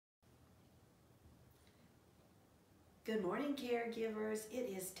Good morning, caregivers.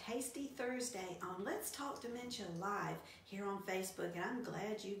 It is Tasty Thursday on Let's Talk Dementia Live here on Facebook, and I'm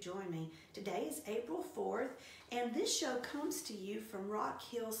glad you joined me. Today is April 4th, and this show comes to you from Rock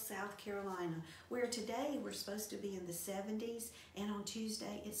Hill, South Carolina, where today we're supposed to be in the 70s, and on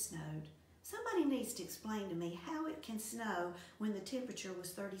Tuesday it snowed. Somebody needs to explain to me how it can snow when the temperature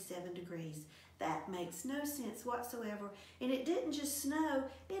was 37 degrees. That makes no sense whatsoever, and it didn't just snow,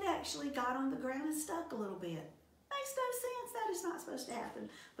 it actually got on the ground and stuck a little bit. Makes no sense. That is not supposed to happen,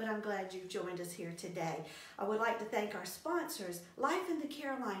 but I'm glad you've joined us here today. I would like to thank our sponsors, Life in the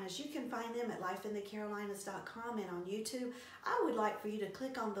Carolinas. You can find them at lifeinthecarolinas.com and on YouTube. I would like for you to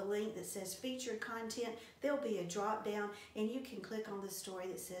click on the link that says featured content. There'll be a drop down and you can click on the story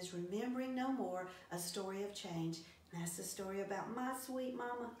that says Remembering No More, A Story of Change. And that's the story about my sweet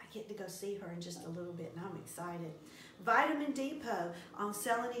mama. I get to go see her in just a little bit and I'm excited. Vitamin Depot on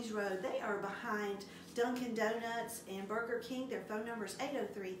Celanese Road. They are behind Dunkin' Donuts and Burger King. Their phone number is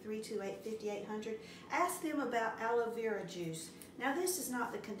 803-328-5800. Ask them about aloe vera juice. Now this is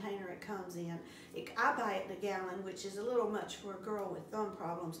not the container it comes in. I buy it in a gallon, which is a little much for a girl with thumb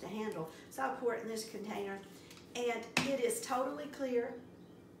problems to handle. So I pour it in this container and it is totally clear.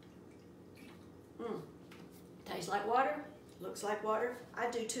 Tastes like water, looks like water. I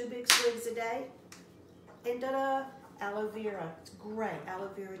do 2 big swigs a day. And ta-da, aloe vera. It's great, aloe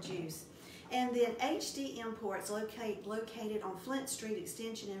vera juice. And then HD Imports, located on Flint Street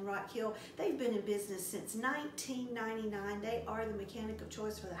Extension in Rock Hill. They've been in business since 1999. They are the mechanic of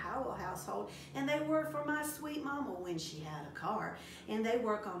choice for the Howells household, and they were for my sweet mama when she had a car. And they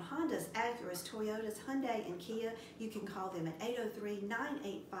work on Hondas, Acuras, Toyotas, Hyundai, and Kia. You can call them at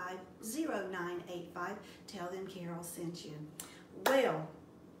 803-985-0985. Tell them Carol sent you. Well,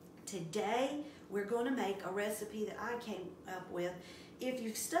 today we're going to make a recipe that I came up with. If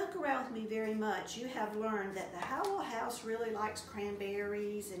you've stuck around with me very much, you have learned that the Howells house really likes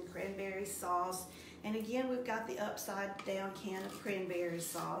cranberries and cranberry sauce. And again, we've got the upside down can of cranberry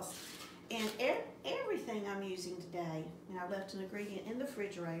sauce. And everything I'm using today, and I left an ingredient in the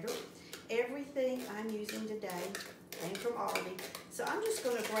refrigerator, everything I'm using today came from Aldi. So I'm just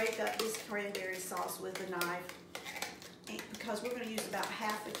going to break up this cranberry sauce with a knife because we're going to use about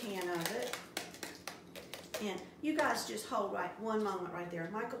half a can of it. And you guys just hold one moment right there.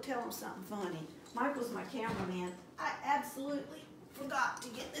 Michael, tell them something funny. Michael's my cameraman. I absolutely forgot to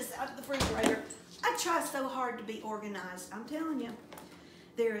get this out of the refrigerator. I try so hard to be organized. I'm telling you,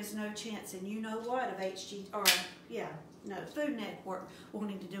 there is no chance, and you know what, of Food Network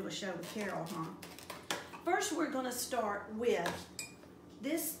wanting to do a show with Carol, huh? First, we're going to start with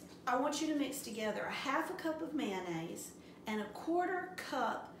this. I want you to mix together a half a cup of mayonnaise and a 1/4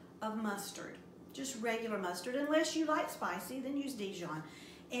 cup of mustard. Just regular mustard. Unless you like spicy, then use Dijon.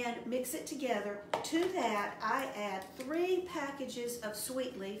 And mix it together. To that, I add 3 packages of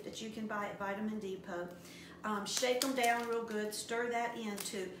Sweet Leaf that you can buy at Vitamin Depot. Shake them down real good. Stir that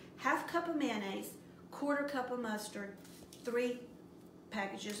into half cup of mayonnaise, 1/4 cup of mustard, 3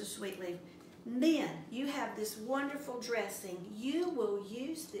 packages of Sweet Leaf. And then you have this wonderful dressing. You will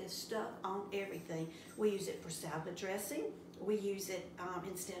use this stuff on everything. We use it for salad dressing. We use it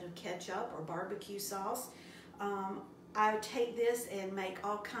instead of ketchup or barbecue sauce. I take this and make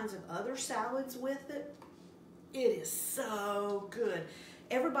all kinds of other salads with it. It is so good.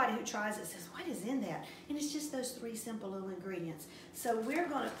 Everybody who tries it says, what is in that? And it's just those 3 simple little ingredients. So we're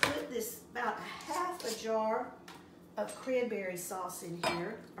going to put this about half a jar of cranberry sauce in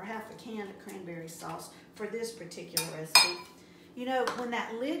here, or half a can of cranberry sauce for this particular recipe. You know, when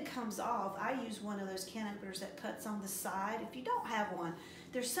that lid comes off, I use one of those can openers that cuts on the side. If you don't have one,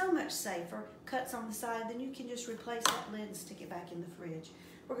 they're so much safer. Cuts on the side, then you can just replace that lid and stick it back in the fridge.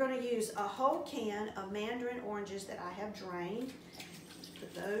 We're going to use a whole can of mandarin oranges that I have drained.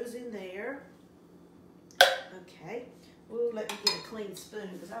 Put those in there. Okay. Ooh, let me get a clean spoon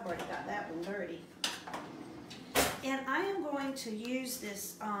because I've already got that one dirty. And I am going to use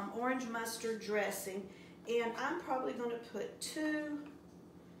this orange mustard dressing. And I'm probably going to put 2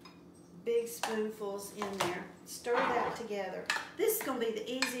 big spoonfuls in there. Stir that together. This is going to be the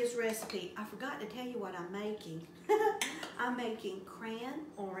easiest recipe. I forgot to tell you what I'm making. I'm making Cran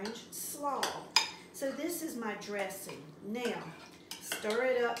Orange Slaw. So this is my dressing. Now, stir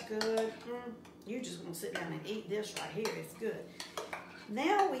it up good. You're just going to sit down and eat this right here. It's good.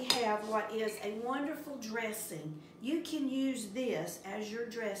 Now we have what is a wonderful dressing. You can use this as your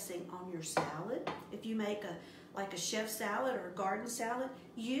dressing on your salad. If you make like a chef salad or a garden salad,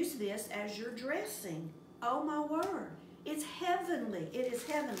 use this as your dressing. Oh my word, it's heavenly. It is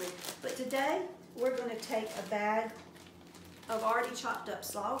heavenly. But today we're going to take a bag of already chopped up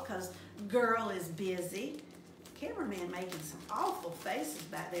slaw because girl is busy. cameraman making some awful faces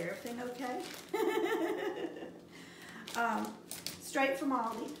back there. Everything okay? Straight from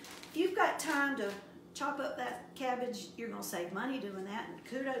Aldi. If you've got time to chop up that cabbage, you're going to save money doing that, and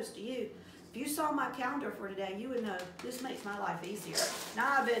kudos to you. If you saw my calendar for today, you would know this makes my life easier.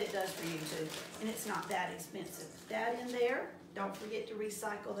 Now, I bet it does for you too, and it's not that expensive. That in there, don't forget to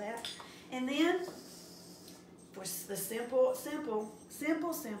recycle that. And then, for the simple,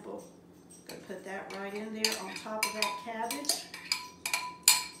 put that right in there on top of that cabbage.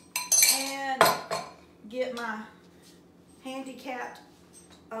 And get my handicapped,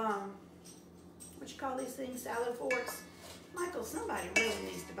 what you call these things, salad forks. Michael, somebody really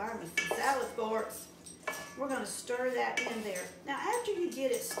needs to buy me some salad forks. We're going to stir that in there. Now, after you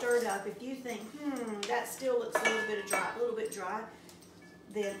get it stirred up, if you think, that still looks a little bit dry,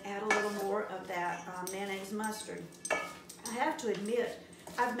 then add a little more of that mayonnaise mustard. I have to admit,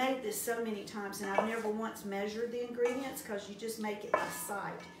 I've made this so many times and I've never once measured the ingredients because you just make it by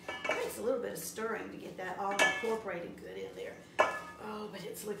sight. It takes a little bit of stirring to get that all incorporated good in there. Oh, but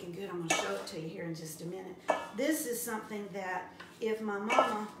it's looking good. I'm going to show it to you here in just a minute. This is something that if my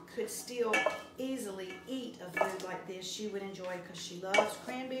mama could still easily eat a food like this, she would enjoy because she loves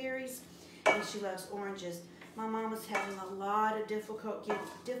cranberries and she loves oranges. My mama's having a lot of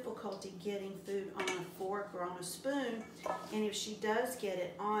difficulty getting food on a fork or on a spoon, and if she does get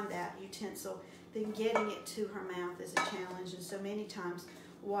it on that utensil, then getting it to her mouth is a challenge, and so many times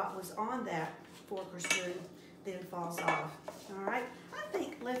what was on that fork or spoon then falls off. All right, I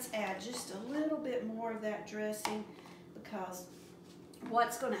think let's add just a little bit more of that dressing, because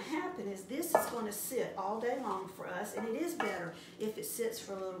what's going to happen is this is going to sit all day long for us, and it is better if it sits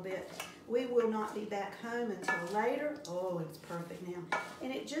for a little bit. We will not be back home until later. Oh, it's perfect now.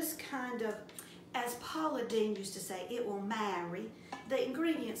 And it just kind of, as Paula Dean used to say, it will marry. The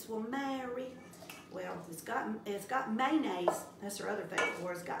ingredients will marry. Well, it's got mayonnaise. That's her other favorite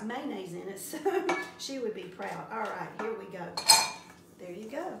word. It's got mayonnaise in it, so she would be proud. All right, here we go. There you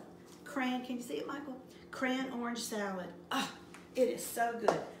go. Can you see it, Michael? Cran Orange salad. Ah, it is so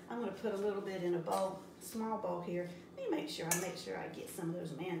good. I'm going to put a little bit in a bowl, small bowl here. Let me make sure I get some of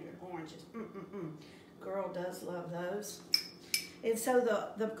those mandarin oranges. Girl does love those. And so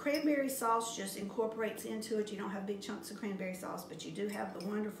the cranberry sauce just incorporates into it. You don't have big chunks of cranberry sauce, but you do have the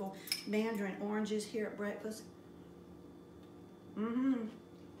wonderful mandarin oranges here at breakfast.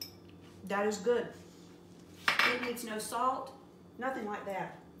 That is good. It needs no salt, nothing like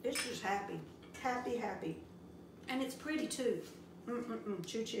that. It's just happy, happy, happy. And it's pretty too.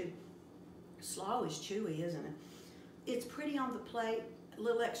 Chew, chew. Slaw is chewy, isn't it? It's pretty on the plate, a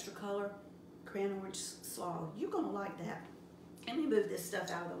little extra color, Cran Orange Slaw. You're gonna like that. Let me move this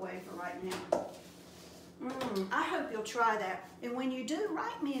stuff out of the way for right now. I hope you'll try that. And when you do,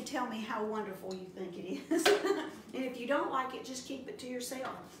 write me and tell me how wonderful you think it is. And if you don't like it, just keep it to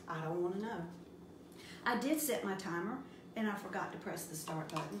yourself. I don't want to know. I did set my timer, and I forgot to press the start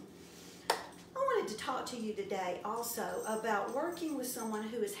button. I wanted to talk to you today also about working with someone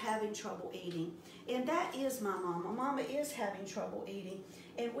who is having trouble eating. And that is my mama. Mama is having trouble eating.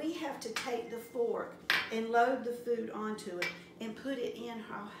 And we have to take the fork and load the food onto it and put it in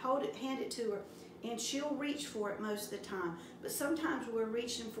her, hand it to her, and she'll reach for it most of the time. But sometimes we're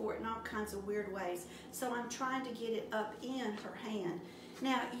reaching for it in all kinds of weird ways. So I'm trying to get it up in her hand.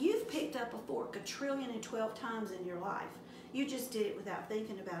 Now, you've picked up a fork 1,012,000,000 times in your life. You just did it without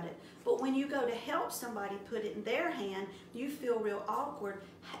thinking about it. But when you go to help somebody put it in their hand, you feel real awkward.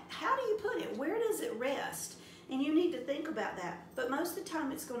 How do you put it? Where does it rest? And you need to think about that. But most of the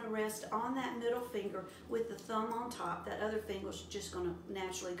time it's going to rest on that middle finger with the thumb on top. That other finger's just going to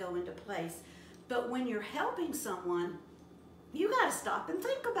naturally go into place. But when you're helping someone, you got to stop and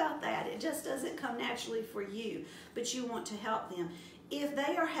think about that. It just doesn't come naturally for you, but you want to help them. If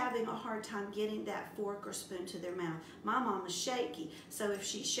they are having a hard time getting that fork or spoon to their mouth, my mom is shaky, so if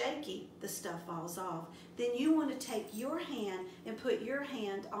she's shaky, the stuff falls off. Then you want to take your hand and put your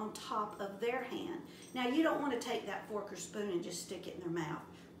hand on top of their hand. Now, you don't want to take that fork or spoon and just stick it in their mouth.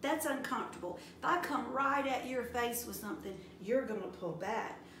 That's uncomfortable. If I come right at your face with something, you're going to pull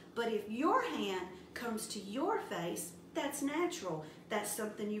back. But if your hand comes to your face, that's natural. That's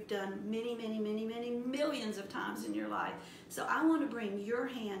something you've done many, many, many, many millions of times in your life. So I want to bring your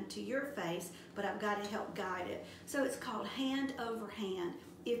hand to your face, but I've got to help guide it. So it's called hand over hand.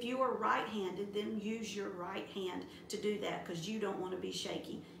 If you are right-handed, then use your right hand to do that, because you don't want to be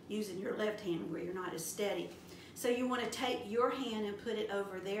shaky using your left hand where you're not as steady. So you want to take your hand and put it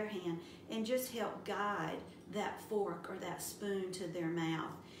over their hand and just help guide that fork or that spoon to their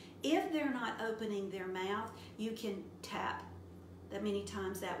mouth. If they're not opening their mouth, you can tap that many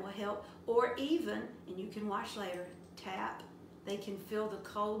times that will help. Or even, and you can wash later, tap. They can feel the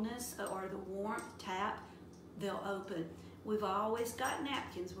coldness or the warmth, tap, they'll open. We've always got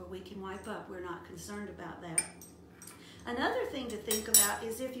napkins where we can wipe up. We're not concerned about that. Another thing to think about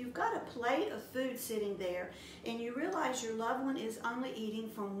is if you've got a plate of food sitting there and you realize your loved one is only eating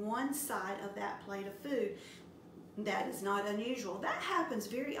from one side of that plate of food, that is not unusual. That happens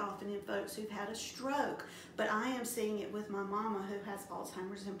very often in folks who've had a stroke, but I am seeing it with my mama who has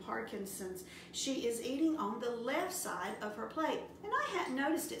Alzheimer's and Parkinson's. She is eating on the left side of her plate, and I hadn't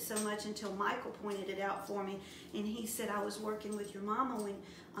noticed it so much until Michael pointed it out for me, and he said, I was working with your mama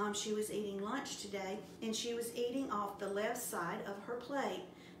when she was eating lunch today, and she was eating off the left side of her plate.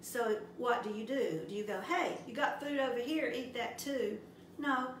 So what do? Do you go, hey, you got food over here, eat that too?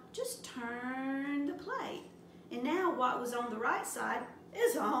 No, just turn the plate. And now what was on the right side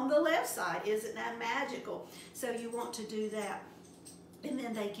is on the left side. Isn't that magical? So you want to do that. And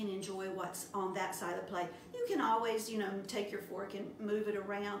then they can enjoy what's on that side of the plate. You can always, take your fork and move it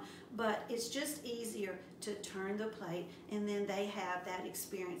around, but it's just easier to turn the plate, and then they have that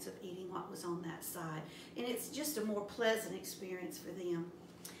experience of eating what was on that side. And it's just a more pleasant experience for them.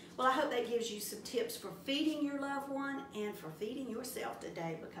 Well, I hope that gives you some tips for feeding your loved one and for feeding yourself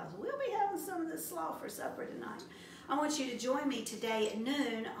today, because we'll be having some of this slaw for supper tonight. I want you to join me today at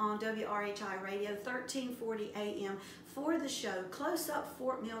noon on WRHI Radio, 1340 AM, for the show Close Up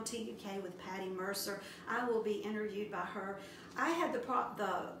Fort Mill TUK with Patty Mercer. I will be interviewed by her. I had the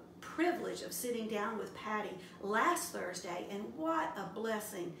privilege of sitting down with Patty last Thursday, and what a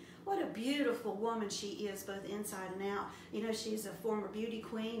blessing. What a beautiful woman she is, both inside and out. She's a former beauty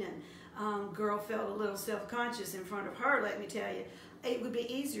queen, and girl felt a little self-conscious in front of her, let me tell you. It would be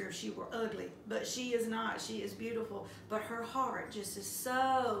easier if she were ugly, but she is not. She is beautiful, but her heart just is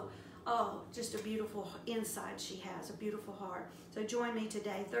so, just a beautiful inside she has, a beautiful heart. So join me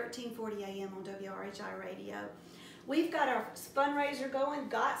today, 1340 AM on WRHI Radio. We've got our fundraiser going,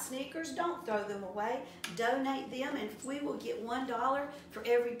 Got Sneakers, don't throw them away, donate them, and we will get $1 for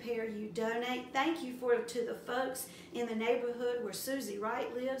every pair you donate. Thank you to the folks in the neighborhood where Susie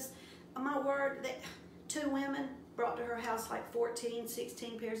Wright lives. My word, 2 women brought to her house like 14,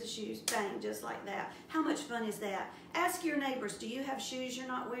 16 pairs of shoes, bang, just like that. How much fun is that? Ask your neighbors, do you have shoes you're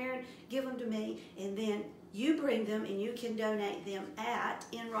not wearing? Give them to me, and then you bring them and you can donate them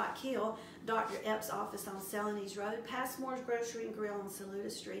in Rock Hill, Dr. Epps' office on Celanese Road, past Moore's Grocery and Grill on Saluda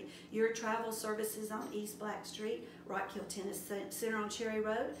Street, your travel services on East Black Street, Rock Hill Tennis Center on Cherry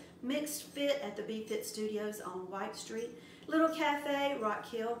Road, Mixed Fit at the B-Fit Studios on White Street, Little Cafe, Rock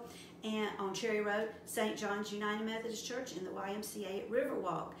Hill, and on Cherry Road, St. John's United Methodist Church, and the YMCA at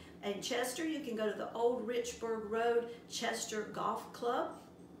Riverwalk. In Chester, you can go to the Old Richburg Road Chester Golf Club.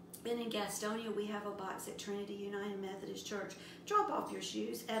 And in Gastonia, we have a box at Trinity United Methodist Church. Drop off your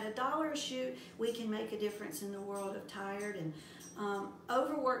shoes. At $1 a shoe, we can make a difference in the world of tired and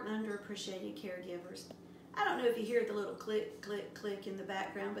overworked and underappreciated caregivers. I don't know if you hear the little click, click, click in the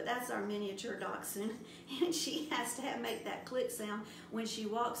background, but that's our miniature dachshund, and she has to make that click sound when she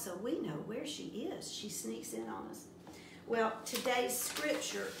walks, so we know where she is. She sneaks in on us. Well, today's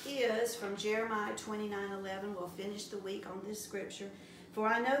scripture is from Jeremiah 29:11. We'll finish the week on this scripture. For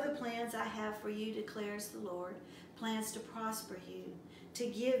I know the plans I have for you, declares the Lord, plans to prosper you,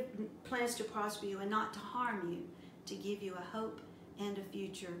 plans to prosper you and not to harm you, to give you a hope and a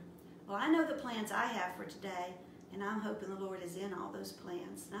future. Well, I know the plans I have for today, and I'm hoping the Lord is in all those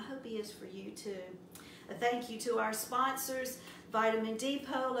plans, and I hope He is for you too. A thank you to our sponsors, Vitamin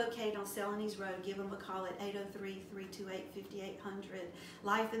Depot, located on Celanese Road. Give them a call at 803-328-5800.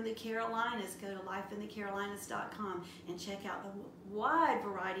 Life in the Carolinas, go to lifeinthecarolinas.com and check out the wide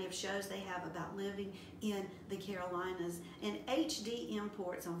variety of shows they have about living in the Carolinas. And HD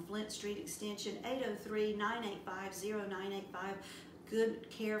Imports on Flint Street Extension, 803-985-0985. Good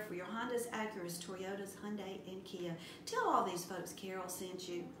care for your Hondas, Acuras, Toyotas, Hyundai, and Kia. Tell all these folks Carol sent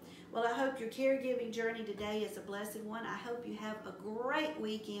you. Well, I hope your caregiving journey today is a blessed one. I hope you have a great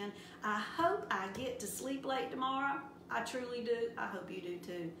weekend. I hope I get to sleep late tomorrow. I truly do. I hope you do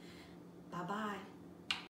too. Bye-bye.